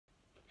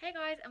Hey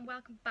guys, and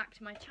welcome back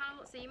to my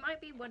channel. So you might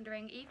be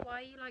wondering, Eve,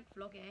 why you like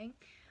vlogging?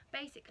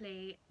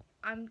 Basically,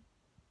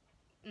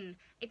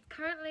 it's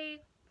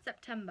currently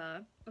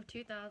September of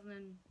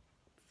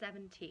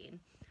 2017,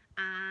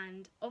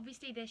 and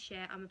obviously this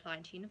year I'm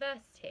applying to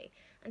university.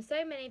 And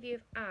so many of you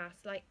have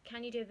asked, like,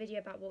 can you do a video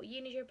about what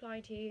uni you're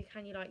applying to?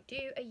 Can you like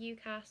do a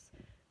UCAS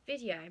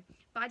video?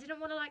 But I didn't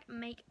want to like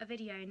make a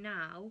video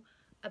now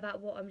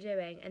about what I'm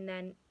doing and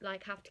then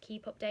like have to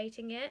keep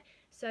updating it.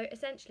 So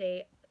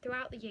essentially,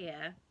 throughout the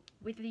year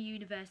with the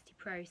university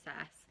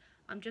process,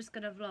 I'm just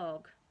gonna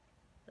vlog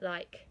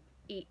like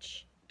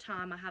each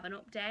time I have an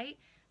update.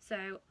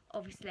 So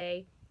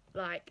obviously,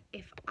 like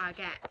if I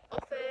get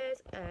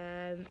offers,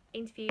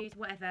 interviews,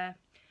 whatever,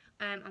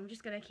 I'm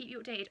just gonna keep you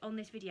updated on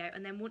this video,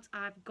 and then once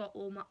I've got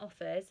all my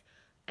offers,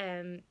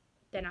 then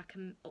I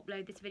can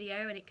upload this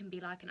video and it can be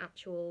like an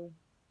actual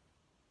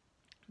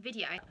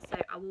video. So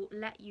I will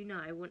let you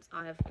know once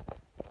I've,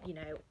 you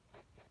know,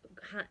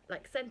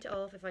 like sent it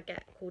off, if I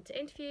get called to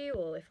interview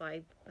or if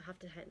I have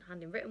to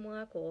hand in written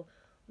work or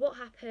what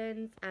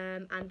happens,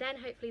 and then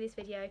hopefully this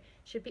video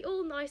should be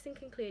all nice and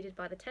concluded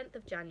by the 10th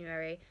of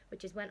January,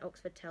 which is when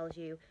Oxford tells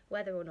you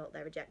whether or not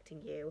they're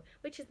rejecting you,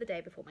 which is the day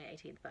before my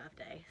 18th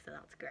birthday, so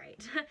that's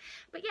great.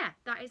 But yeah,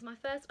 that is my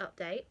first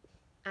update.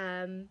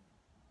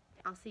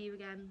 I'll see you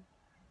again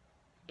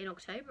in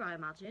October, I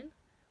imagine,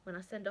 when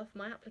I send off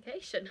my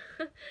application.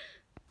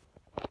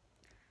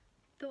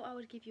 Thought I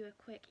would give you a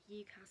quick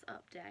UCAS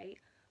update.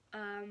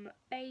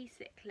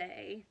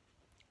 Basically,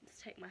 let's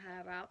take my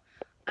hair out.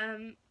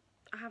 I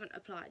haven't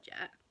applied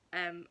yet.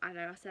 I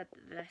know I said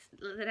that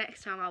the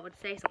next time I would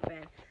say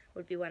something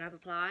would be when I've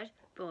applied,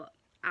 but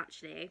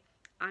actually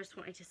I just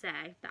wanted to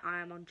say that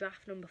I am on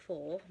draft number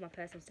 4 of my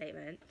personal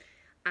statement,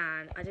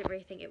 and I didn't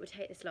really think it would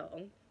take this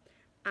long,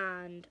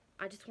 and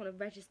I just want to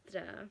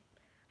register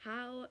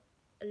how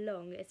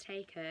long it's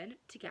taken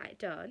to get it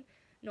done.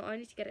 Not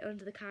only to get it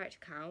under the character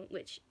count,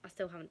 which I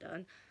still haven't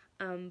done,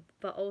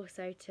 but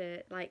also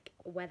to like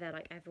whether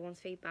like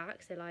everyone's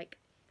feedback. So like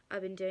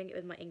I've been doing it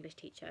with my English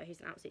teacher, who's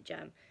an absolute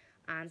gem,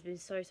 and it's been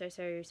so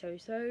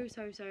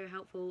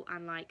helpful,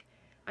 and like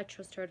I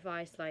trust her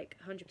advice like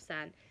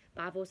 100%.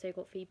 But I've also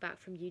got feedback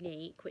from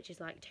Unique, which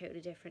is like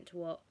totally different to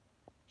what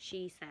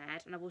she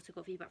said, and I've also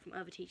got feedback from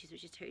other teachers,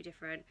 which is totally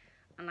different,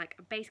 and like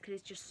basically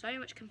there's just so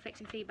much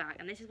conflicting feedback,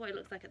 and this is what it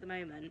looks like at the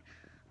moment.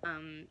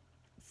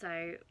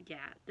 So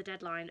yeah, the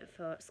deadline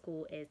for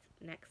school is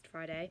next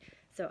Friday,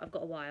 so I've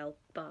got a while,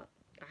 but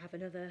I have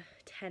another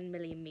 10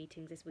 million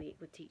meetings this week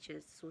with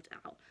teachers to sort it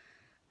out.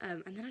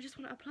 And then I just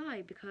want to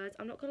apply, because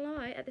I'm not gonna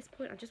lie, at this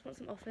point I just want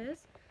some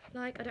offers.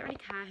 Like, I don't really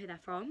care who they're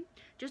from,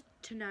 just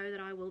to know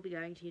that I will be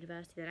going to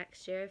university the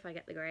next year if I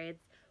get the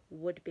grades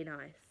would be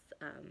nice.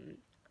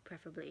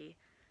 Preferably,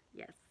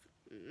 yes.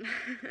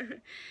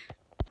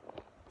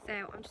 So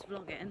I'm just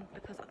vlogging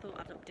because I thought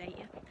I'd update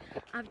you.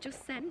 I've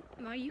just sent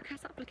my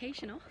UCAS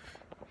application off.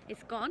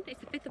 It's gone. It's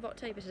the 5th of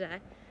October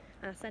today,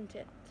 and I sent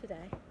it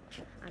today.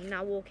 I'm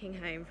now walking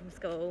home from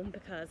school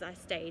because I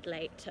stayed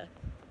late to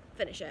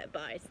finish it,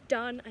 but it's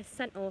done. I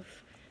sent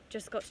off.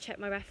 Just got to check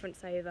my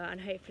reference over,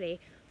 and hopefully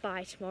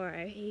by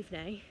tomorrow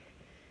evening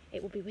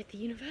it will be with the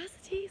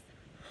universities.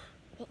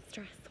 What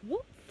stress,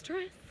 what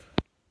stress.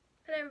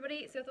 Hello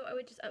everybody, so I thought I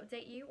would just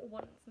update you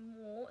once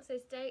more. So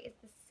today is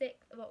the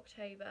 6th of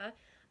October,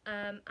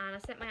 and I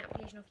sent my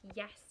application off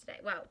yesterday.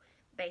 Well,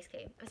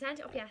 basically, I sent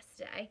it off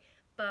yesterday,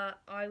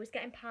 but I was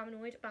getting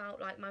paranoid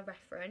about like my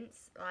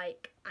reference,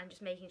 like, and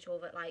just making sure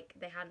that like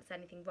they hadn't said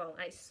anything wrong.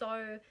 And it's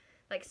so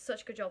like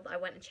such a good job that I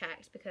went and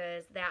checked,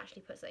 because they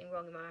actually put something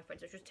wrong in my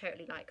reference, which was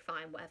totally like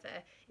fine,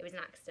 whatever. It was an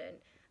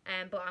accident.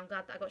 But I'm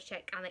glad that I got to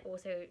check, and they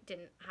also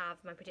didn't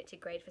have my predicted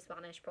grade for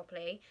Spanish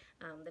properly.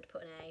 They'd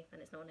put an A,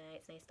 and it's not an A,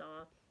 it's an A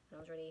star. And I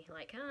was really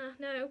like,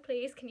 no,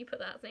 please, can you put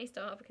that as an A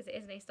star, because it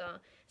is an A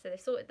star. So they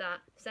sorted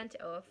that, sent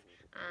it off,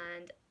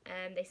 and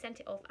they sent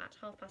it off at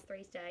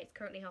 3:30 today. It's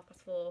currently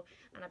 4:30,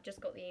 and I've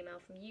just got the email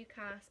from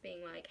UCAS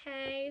being like,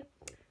 hey,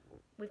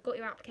 we've got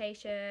your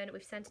application,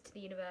 we've sent it to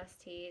the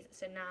universities,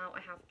 so now I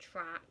have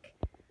track,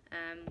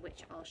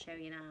 which I'll show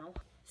you now.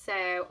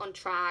 So on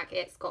track,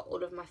 it's got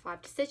all of my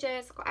 5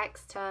 decisions. It's got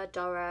Exeter,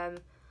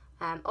 Durham,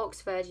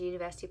 Oxford,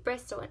 University of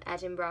Bristol, and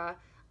Edinburgh.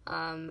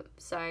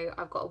 So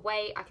I've got to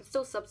wait. I can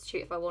still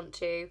substitute if I want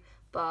to,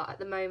 but at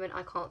the moment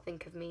I can't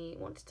think of me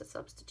wanting to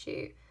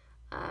substitute.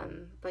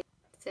 But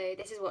so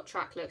this is what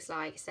track looks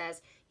like. It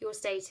says, your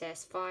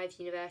status, 5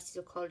 universities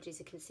or colleges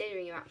are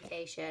considering your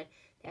application.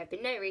 There have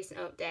been no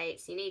recent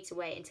updates. You need to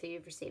wait until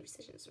you've received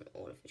decisions from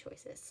all of the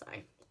choices. So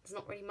there's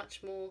not really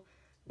much more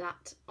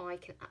that I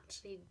can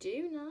actually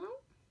do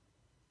now.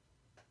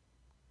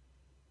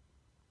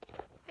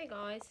 Hey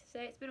guys,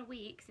 so it's been a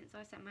week since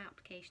I sent my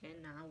application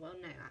in now. Well,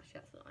 no, actually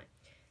that's a lie.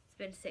 It's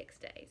been 6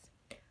 days.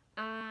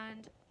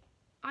 And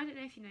I don't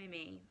know if you know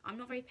me, I'm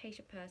not a very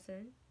patient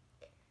person.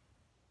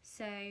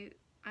 So I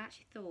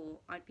actually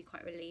thought I'd be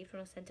quite relieved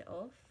when I sent it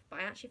off,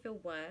 but I actually feel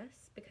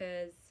worse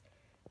because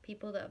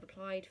people that have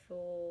applied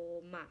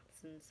for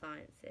maths and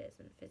sciences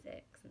and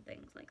physics and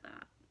things like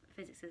that,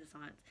 physics is a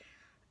science,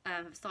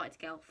 have started to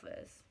get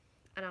offers.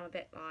 and I'm a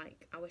bit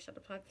like, I wish I'd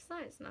applied for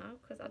science now,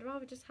 because I'd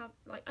rather just have,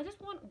 like, I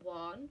just want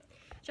one.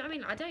 Do you know what I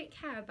mean? I don't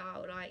care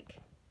about, like,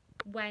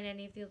 when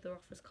any of the other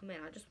offers come in.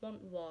 I just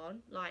want one,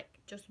 like,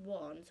 just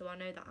one, so I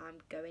know that I'm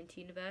going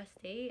to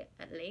university,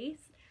 at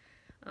least.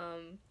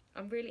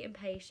 I'm really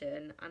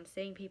impatient, and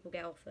seeing people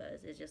get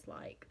offers is just,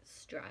 like,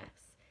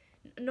 stress.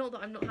 Not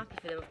that I'm not happy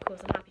for them, of course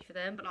I'm happy for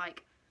them, but,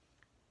 like,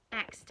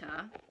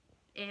 Exeter,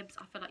 Ibs,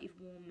 I feel like you've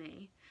warned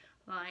me.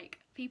 Like,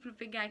 people have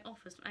been getting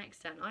offers from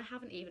Exeter, and I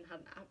haven't even had,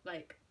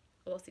 like,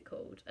 what's it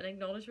called? An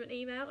acknowledgement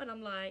email, and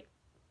I'm like,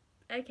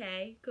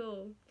 okay,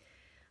 cool.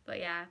 But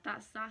yeah,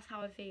 that's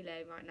how I'm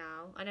feeling right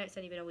now. I know it's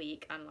only been a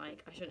week, and,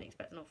 like, I shouldn't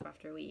expect an offer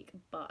after a week,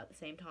 but at the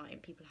same time,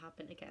 people have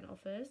been getting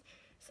offers,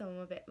 so I'm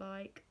a bit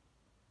like,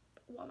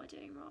 what am I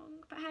doing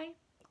wrong? But hey,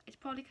 it's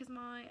probably because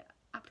my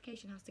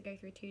application has to go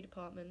through 2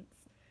 departments,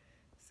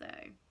 so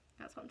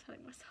that's what I'm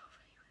telling myself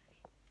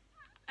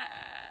anyway.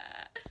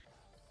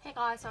 Hey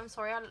guys, so I'm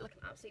sorry I look like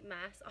an absolute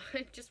mess.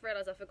 I just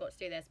realised I forgot to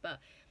do this, but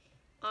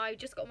I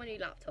just got my new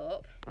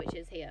laptop, which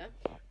is here,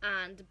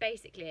 and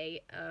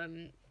basically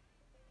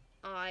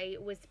I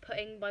was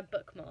putting my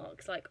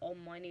bookmarks, like,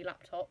 on my new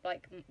laptop,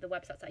 like the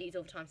websites I use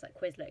all the time, so like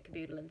Quizlet,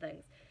 Caboodle and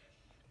things.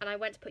 And I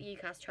went to put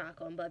UCAS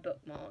track on my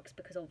bookmarks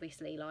because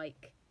obviously,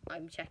 like,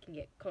 I'm checking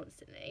it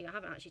constantly. I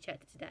haven't actually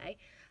checked it today.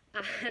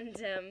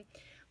 And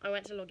I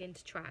went to log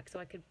into track so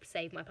I could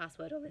save my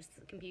password on this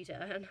computer.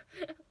 And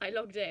I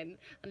logged in,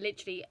 and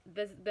literally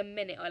the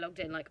minute I logged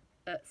in, like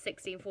at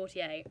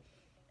 16:48,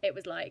 it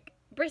was like,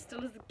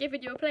 Bristol has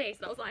given you a place.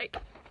 And I was like,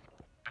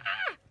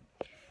 ah!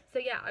 So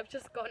yeah, I've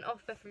just got an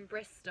offer from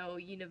Bristol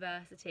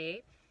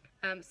University,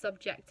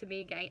 subject to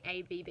me getting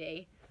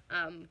ABB.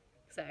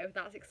 So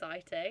that's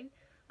exciting.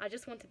 I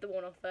just wanted the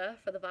one offer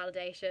for the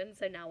validation,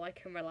 so now I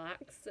can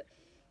relax.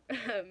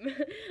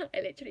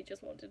 I literally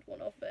just wanted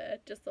one offer,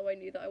 just so I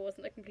knew that I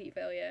wasn't a complete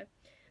failure.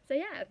 So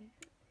yeah,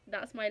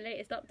 that's my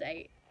latest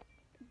update.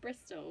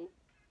 Bristol.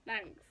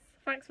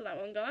 Thanks for that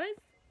one, guys.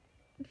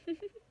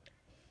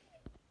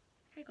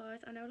 Hey guys,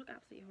 I know I look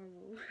absolutely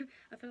horrible.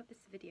 I feel like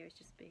this video is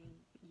just being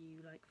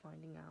you, like,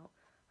 finding out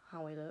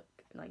how I look,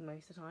 like,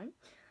 most of the time.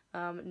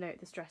 Note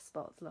the stress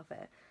spots, love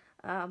it.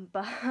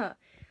 But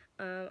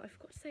I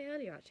forgot to say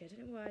earlier, actually, I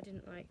don't know why I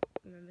didn't, like,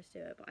 remember to do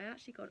it, but I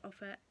actually got an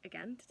offer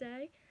again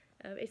today.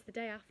 It's the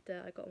day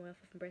after I got my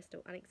offer from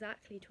Bristol, and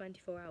exactly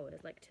 24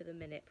 hours, like, to the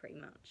minute, pretty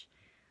much,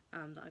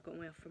 that I got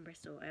my offer from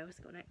Bristol. I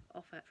also got an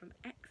offer from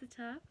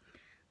Exeter,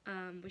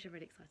 which I'm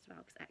really excited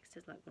about, because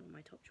Exeter's, like, one of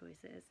my top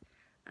choices.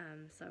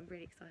 So I'm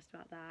really excited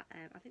about that.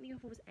 I think the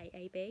offer was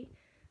AAB,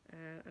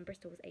 and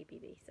Bristol was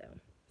ABB,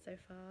 so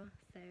far,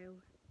 so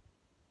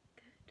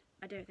good.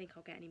 I don't think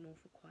I'll get any more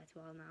for quite a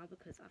while now,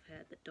 because I've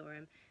heard that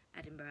Durham,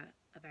 Edinburgh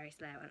are very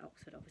slow, and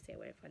Oxford, obviously, I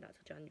won't find out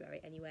till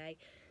January anyway.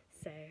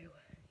 So,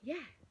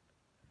 yeah.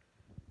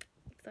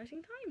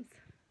 Exciting times.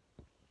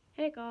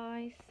 Hey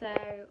guys, so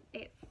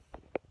it's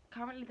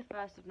currently the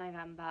 1st of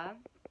November.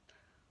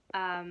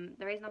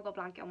 The reason I've got a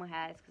blanket on my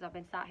head is because I've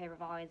been sat here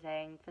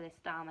revising for this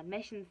damn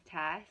admissions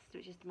test,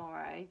 which is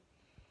tomorrow.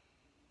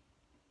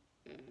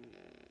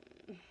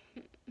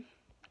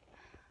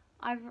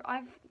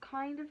 I've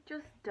kind of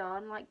just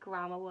done, like,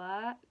 grammar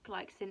work,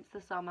 like, since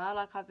the summer.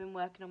 Like, I've been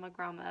working on my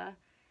grammar,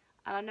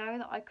 and I know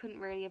that I couldn't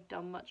really have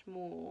done much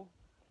more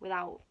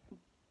without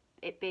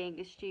it being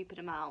a stupid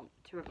amount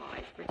to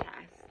revise for a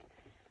test.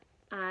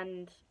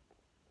 And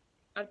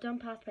I've done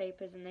past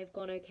papers and they've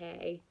gone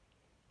okay.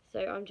 So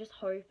I'm just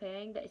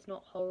hoping that it's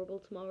not horrible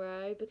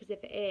tomorrow, because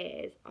if it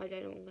is, I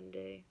don't know what I'm going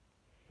to do.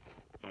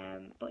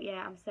 But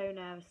yeah, I'm so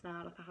nervous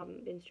now. Like, I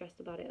haven't been stressed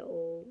about it at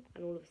all,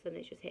 and all of a sudden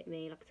it's just hit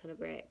me like a ton of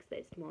bricks that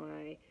it's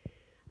tomorrow,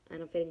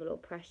 and I'm feeling a lot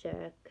of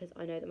pressure because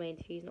I know that my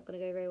interview's not going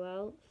to go very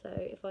well. So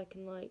if I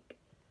can, like,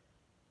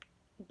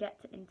 get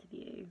to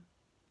interview,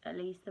 at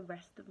least the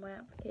rest of my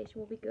application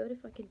will be good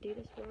if I can do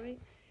this right.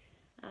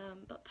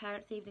 But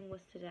parents' evening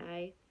was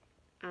today,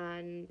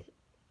 and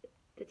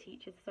the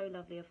teachers are so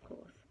lovely, of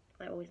course.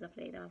 They're always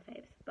lovely, they're our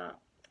faves. But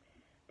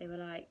they were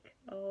like,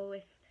 oh,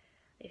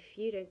 if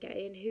you don't get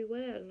in, who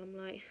will? And I'm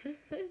like,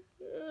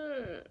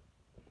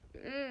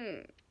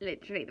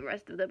 literally the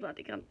rest of the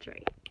bloody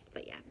country.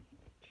 But yeah,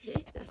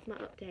 that's my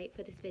update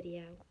for this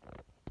video.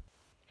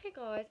 Hey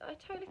guys, I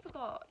totally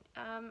forgot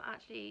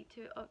actually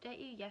to update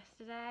you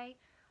yesterday.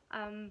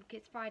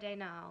 It's Friday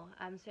now,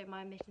 so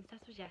my admissions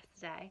test was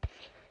yesterday,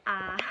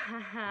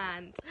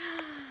 and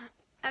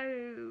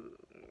oh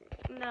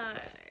no,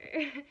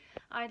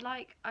 I'm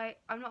not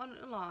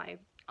gonna lie,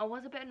 I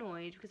was a bit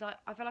annoyed because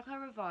I feel like I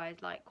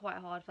revised, like, quite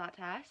hard for that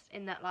test,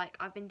 in that, like,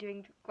 I've been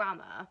doing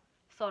grammar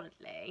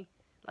solidly,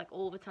 like,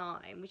 all the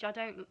time, which I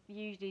don't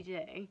usually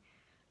do,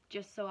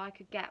 just so I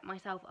could get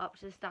myself up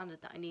to the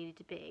standard that I needed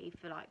to be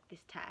for, like,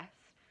 this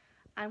test.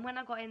 And when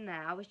I got in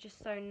there, I was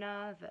just so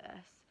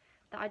nervous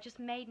that I just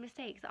made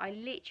mistakes that I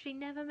literally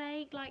never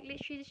make, like,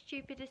 literally the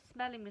stupidest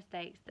spelling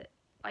mistakes that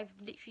I've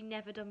literally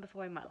never done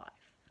before in my life.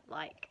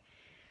 Like,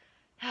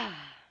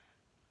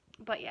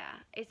 but yeah,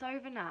 it's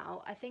over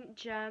now. I think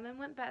German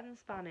went better than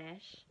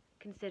Spanish,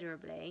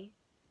 considerably,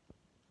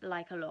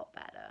 like, a lot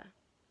better.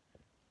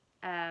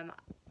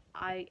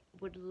 I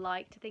would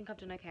like to think I've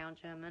done okay on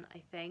German,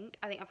 I think.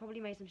 I've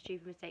probably made some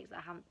stupid mistakes that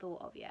I haven't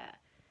thought of yet.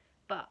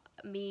 But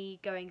me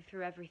going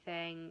through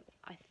everything,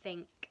 I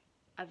think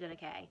I've done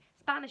okay.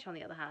 Spanish, on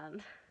the other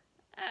hand,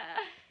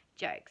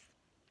 jokes.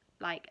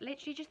 Like,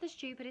 literally just the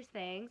stupidest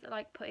things,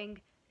 like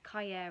putting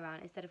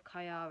cayeran instead of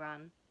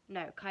cayaran.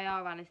 No,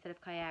 cayaran instead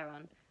of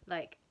cayeran.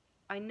 Like,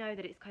 I know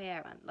that it's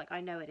cayeran. Like, I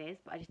know it is,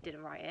 but I just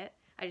didn't write it.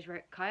 I just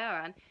wrote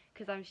cayaran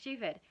because I'm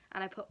stupid.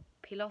 And I put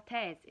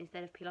pilotes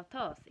instead of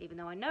pilotos, even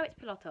though I know it's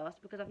pilotos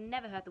because I've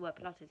never heard the word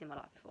pilotes in my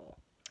life before.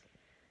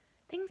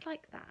 Things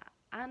like that.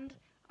 And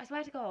I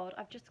swear to God,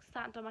 I've just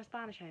sat and done my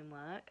Spanish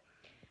homework,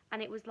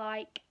 and it was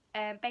like,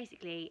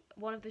 basically,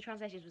 one of the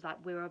translations was like,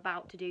 we're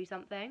about to do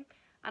something.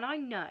 And I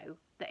know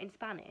that in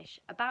Spanish,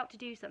 about to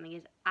do something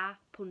is a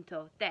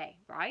punto de,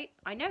 right?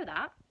 I know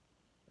that.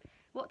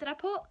 What did I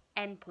put?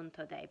 En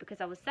punto de,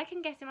 because I was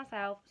second guessing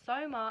myself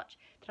so much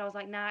that I was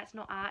like, nah, it's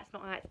not a, it's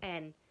not a, it's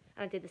en.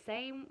 And I did the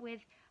same with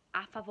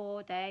a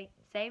favor de,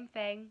 same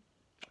thing.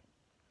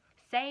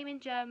 Same in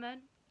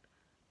German.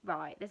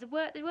 Right, there's a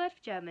word, the word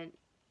for German,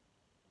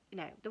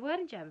 no, the word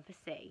in German for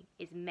sea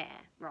is Meer,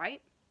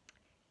 right?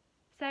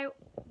 So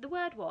the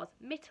word was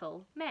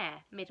Mittel,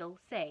 Meer, middle,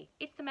 sea.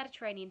 It's the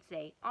Mediterranean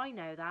Sea. I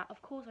know that,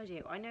 of course I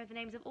do. I know the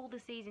names of all the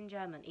seas in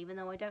German, even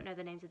though I don't know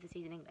the names of the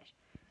seas in English.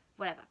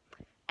 Whatever.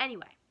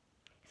 Anyway,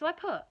 so I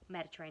put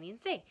Mediterranean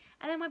Sea.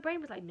 And then my brain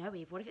was like, no,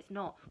 Eve, what if it's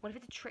not? What if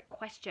it's a trick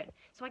question?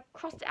 So I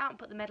crossed it out and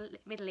put the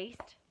Middle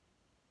East.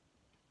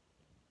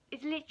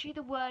 It's literally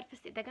the word for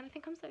sea. They're going to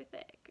think I'm so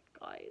thick,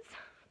 guys.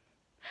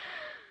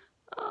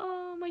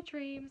 Oh, my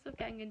dreams of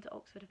getting into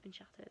Oxford have been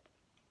shattered.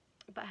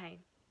 But hey.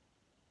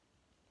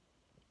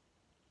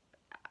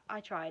 I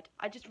tried.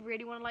 I just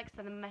really want to like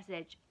send them a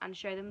message and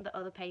show them the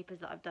other papers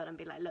that I've done and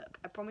be like, look,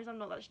 I promise I'm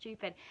not that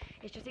stupid.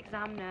 It's just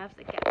exam nerves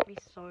that gets me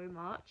so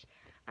much.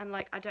 And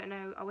like, I don't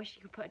know, I wish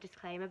you could put a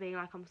disclaimer being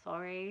like, I'm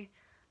sorry.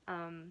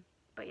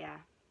 But yeah,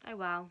 oh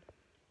well,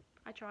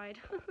 I tried.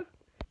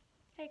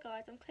 Hey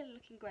guys, I'm clearly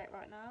looking great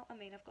right now. I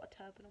mean, I've got a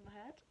turban on my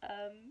head.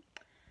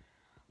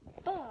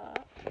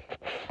 But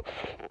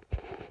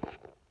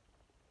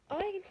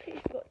I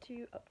completely forgot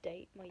to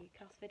update my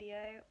UCAS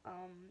video.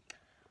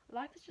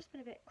 Life has just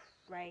been a bit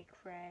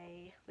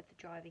cray-cray with the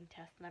driving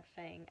test and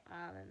everything,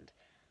 and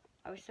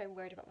I was so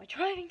worried about my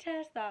driving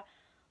test that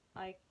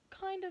I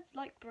kind of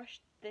like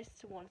brushed this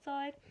to one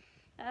side.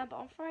 But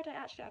on Friday,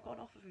 actually, I got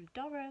an offer from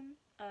Durham.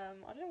 I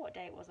don't know what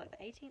day it was, like the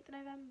 18th of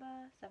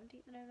November,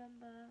 17th of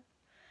November.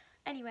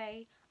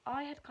 Anyway,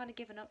 I had kind of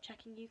given up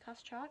checking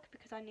UCAS track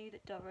because I knew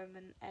that Durham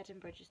and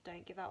Edinburgh just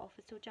don't give out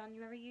offers till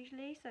January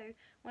usually. So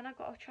when I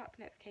got a track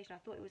notification, I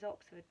thought it was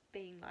Oxford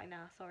being like,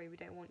 nah, sorry, we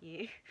don't want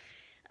you.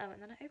 And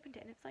then I opened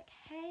it and it was like,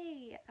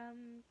 hey,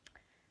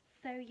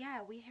 so yeah,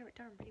 we here at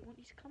Durham really want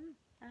you to come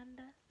and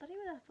study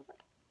with us. I was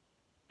like,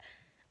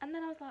 and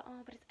then I was like,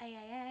 oh, but it's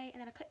AAA. And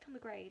then I clicked on the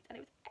grades and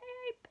it was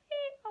AAP.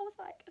 I was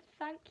like,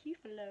 thank you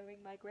for lowering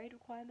my grade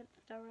requirements,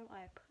 Durham.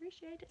 I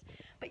appreciate it.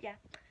 But yeah,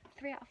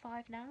 3 out of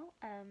 5 now.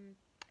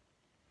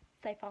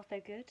 So far so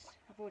good.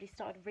 I've already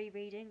started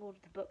rereading all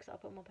of the books that I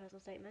put in my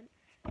personal statement,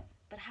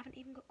 but I haven't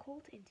even got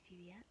called to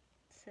interview yet.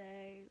 So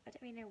I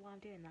don't really know why I'm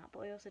doing that,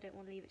 but I also don't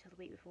want to leave it till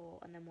the week before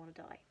and then want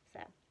to die.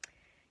 So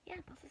yeah,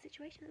 that's the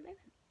situation at the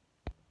moment.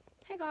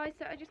 Hey guys,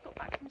 so I just got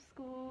back from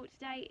school.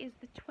 Today is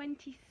the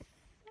 27th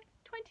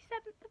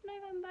of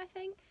November, I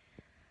think,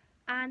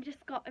 and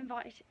just got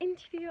invited to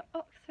interview at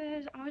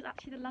Oxford. I was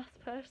actually the last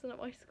person at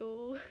my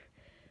school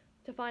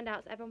to find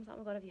out, so everyone was like,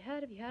 oh my god, have you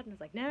heard? And I was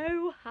like,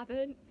 no,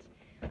 haven't.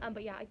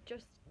 But yeah, I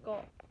just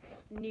got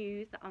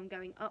news that I'm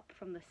going up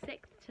from the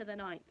 6th to the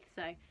 9th,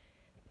 so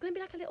it's gonna be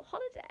like a little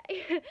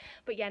holiday.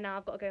 But yeah, now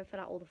I've got to go and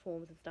fill out all the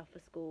forms and stuff for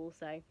school,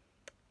 so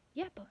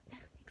yeah, but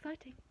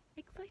exciting.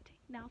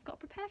 Now I've got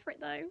to prepare for it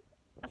though.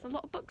 That's a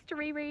lot of books to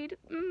reread.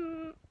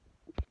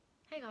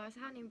 Hey guys,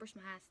 I haven't even brushed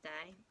my hair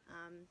today.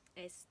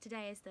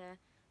 Today is the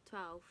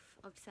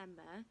 12th of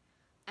December.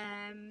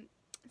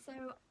 So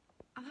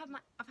I've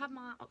had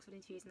my Oxford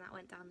interviews and that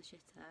went down the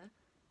shitter.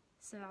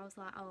 So I was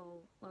like,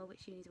 oh, well,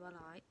 which uni do I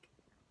like?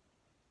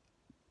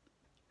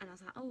 And I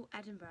was like, oh,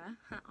 Edinburgh.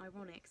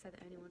 Ironic, so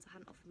the only ones that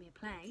hadn't offered me a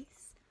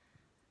place.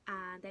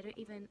 And they don't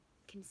even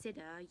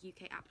consider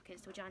UK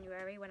applicants till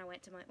January. When I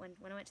went to when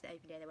I went to the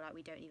open day, they were like,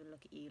 we don't even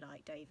look at you,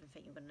 like, don't even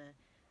think you're gonna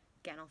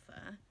get an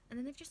offer. And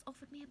then they've just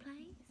offered me a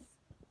place.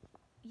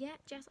 Yeah,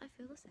 Jess, I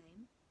feel the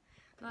same.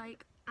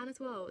 Like, and as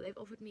well, they've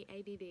offered me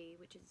ABB,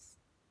 which is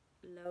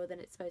lower than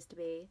it's supposed to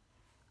be.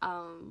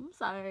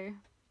 So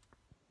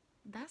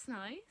that's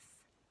nice.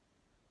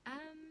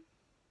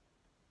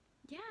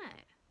 Yeah.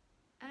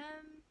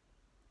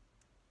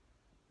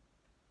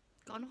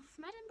 Got an offer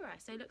from Edinburgh,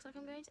 so it looks like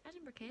I'm going to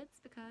Edinburgh, kids,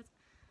 because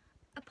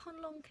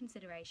upon long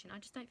consideration, I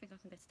just don't think I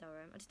can go to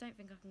Durham. I just don't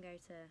think I can go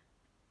to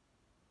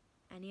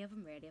any of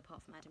them really,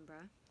 apart from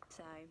Edinburgh.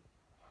 So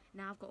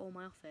now I've got all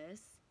my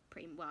offers.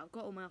 I've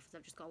got all my offers.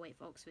 I've just got to wait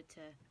for Oxford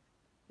to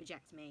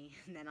reject me,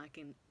 and then I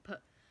can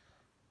put.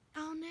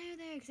 Oh no,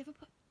 though, because if I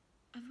put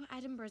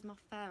Edinburgh as my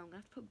firm, I'm gonna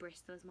have to put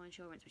Bristol as my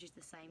insurance, which is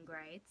the same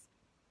grades.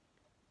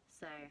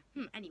 So,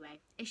 anyway,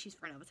 issues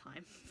for another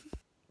time.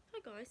 Hi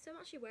guys, so I'm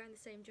actually wearing the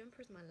same jumper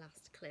as my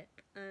last clip,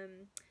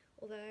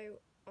 although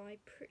I'm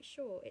pretty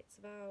sure it's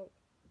about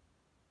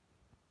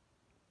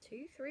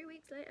 2-3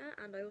 weeks later,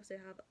 and I also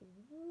have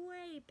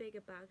way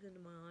bigger bags under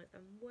my eyes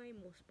and way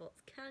more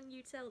spots. Can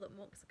you tell that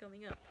mocks are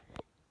coming up?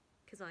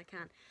 Because I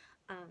can.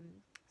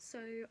 So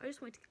I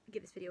just wanted to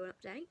give this video an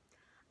update.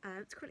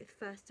 It's currently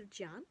the 1st of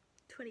Jan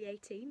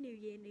 2018, new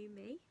year, new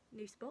me,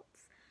 new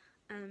spots,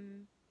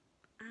 and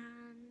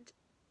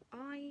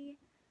I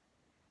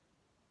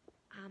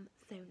am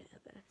so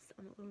nervous,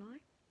 I'm not gonna lie.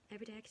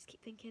 Every day I just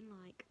keep thinking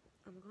like,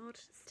 oh my god,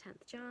 it's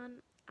 10th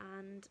Jan,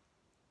 and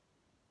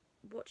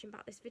watching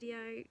back this video,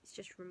 it's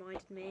just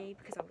reminded me,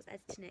 because I was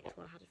editing it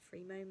while I had a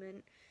free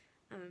moment,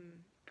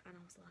 and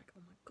I was like,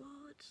 oh my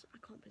god, I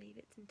can't believe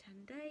it's in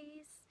 10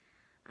 days.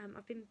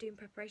 I've been doing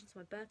preparations for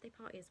my birthday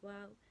party as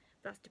well.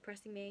 That's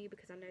depressing me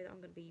because I know that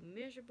I'm going to be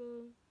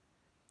miserable,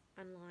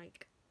 and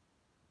like,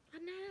 I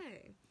don't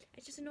know,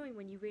 it's just annoying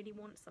when you really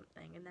want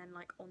something and then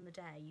like on the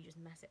day you just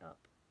mess it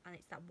up, and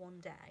it's that one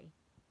day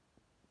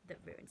that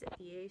ruins it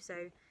for you.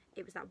 So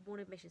it was that one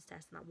admissions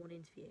test and that one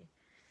interview.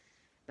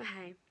 But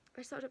hey, I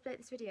just thought I'd update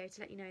this video to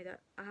let you know that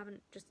I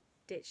haven't just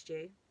ditched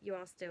you. You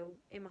are still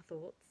in my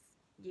thoughts.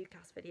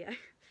 UCAS video.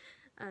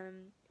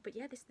 But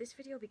yeah, this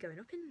video will be going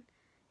up in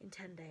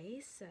 10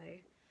 days, so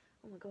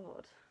oh my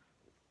god,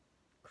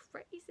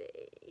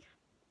 crazy.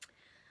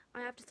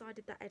 I have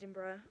decided that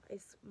Edinburgh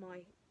is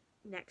my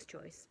next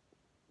choice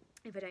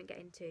if I don't get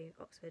into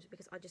Oxford,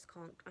 because I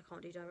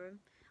can't do Durham.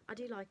 I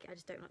do like it, I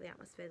just don't like the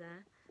atmosphere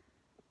there.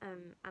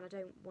 And I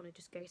don't want to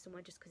just go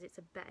somewhere just because it's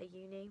a better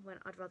uni, when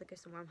I'd rather go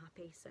somewhere I'm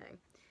happy. So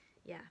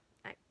yeah,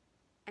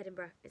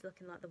 Edinburgh is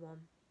looking like the one.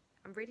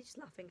 I'm really just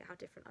laughing at how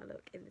different I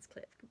look in this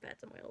clip compared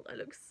to my old. I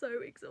look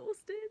so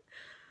exhausted.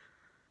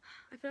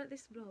 I feel like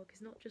this vlog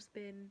has not just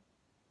been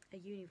a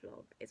uni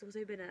vlog, it's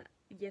also been a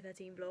year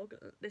 13 vlog.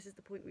 This is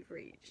the point we've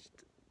reached.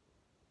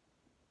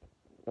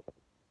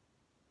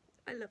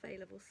 I love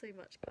A-levels so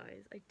much,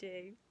 guys, I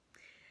do.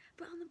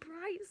 But on the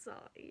bright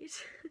side,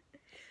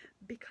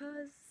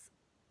 because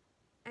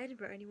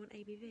Edinburgh only want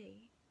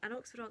ABV and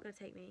Oxford aren't going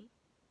to take me,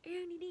 I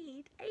only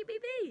need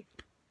ABV.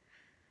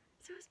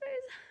 So I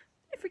suppose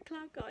every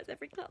cloud, guys,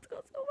 every cloud's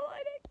got silver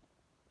lining.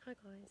 Hi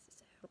guys,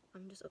 so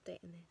I'm just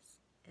updating this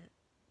at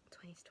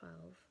 20 to 12.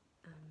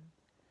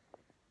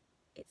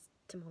 It's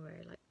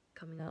tomorrow, like,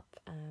 coming up.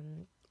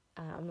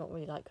 I'm not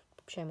really like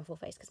showing my full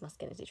face because my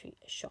skin is literally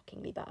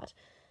shockingly bad.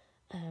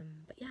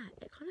 But yeah,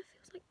 it kind of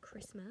feels like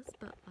Christmas,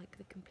 but like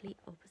the complete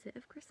opposite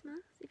of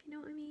Christmas, if you know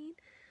what I mean.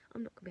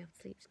 I'm not gonna be able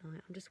to sleep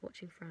tonight. I'm just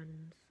watching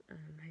Friends,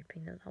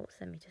 hoping that will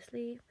send me to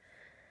sleep.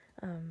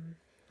 I'm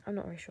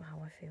not really sure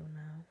how I feel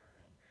now.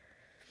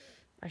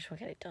 I just want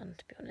to get it done,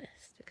 to be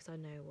honest, because I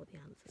know what the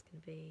answer's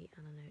going to be,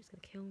 and I know it's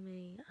going to kill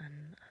me.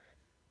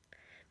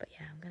 But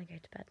yeah, I'm going to go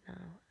to bed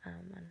now,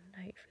 and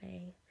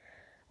hopefully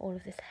all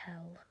of this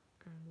hell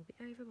will be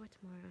over by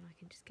tomorrow, and I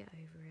can just get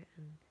over it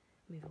and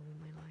move on with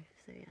my life.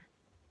 So yeah.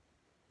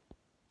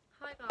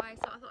 Hi guys,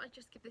 so I thought I'd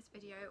just give this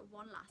video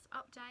one last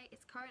update.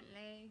 It's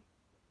currently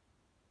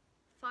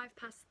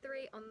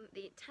 3:05 on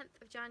the 10th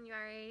of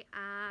January,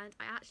 and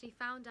I actually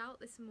found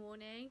out this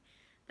morning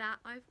that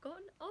I've got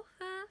an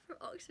offer from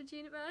Oxford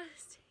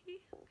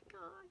University. Oh my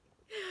god,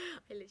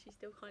 I literally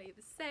still can't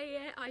even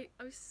say it.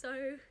 I'm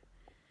so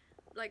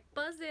like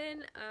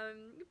buzzing,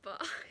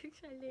 but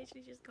I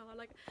literally just can't.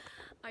 Like,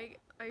 I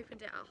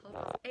opened it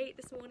at 8:30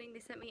 this morning. They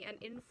sent me an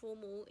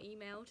informal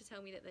email to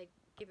tell me that they'd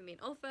given me an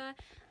offer,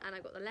 and I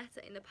got the letter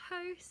in the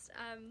post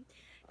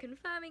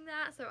confirming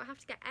that. So I have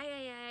to get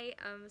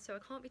AAA, so I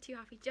can't be too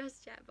happy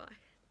just yet, but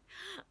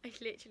I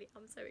literally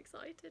am so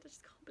excited. I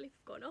just can't believe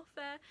I've got an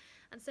offer,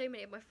 and so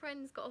many of my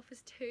friends got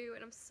offers too,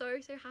 and I'm so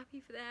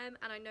happy for them.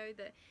 And I know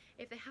that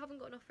if they haven't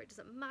got an offer, it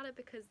doesn't matter,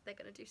 because they're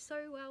going to do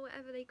so well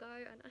wherever they go.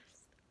 And I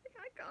just, oh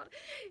my god,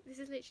 this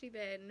has literally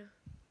been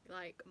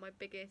like my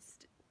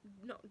biggest,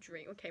 not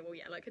dream, okay, well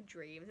yeah, like a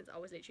dream since I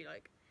was literally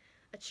like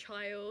a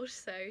child.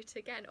 So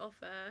to get an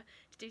offer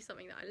to do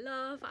something that I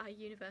love at a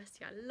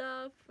university I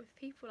love, with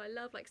people I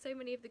love, like so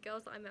many of the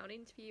girls that I met on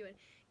interview and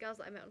girls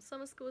that I met on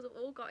summer schools have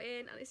all got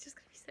in, and it's just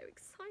gonna be so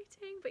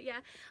exciting. But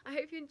yeah, I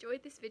hope you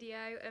enjoyed this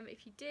video.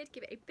 If you did,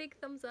 give it a big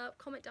thumbs up,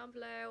 comment down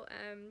below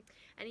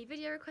any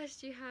video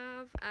requests you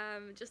have,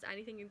 just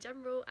anything in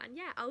general, and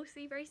yeah, I'll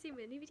see you very soon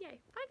with a new video.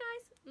 Bye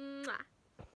guys. Mwah.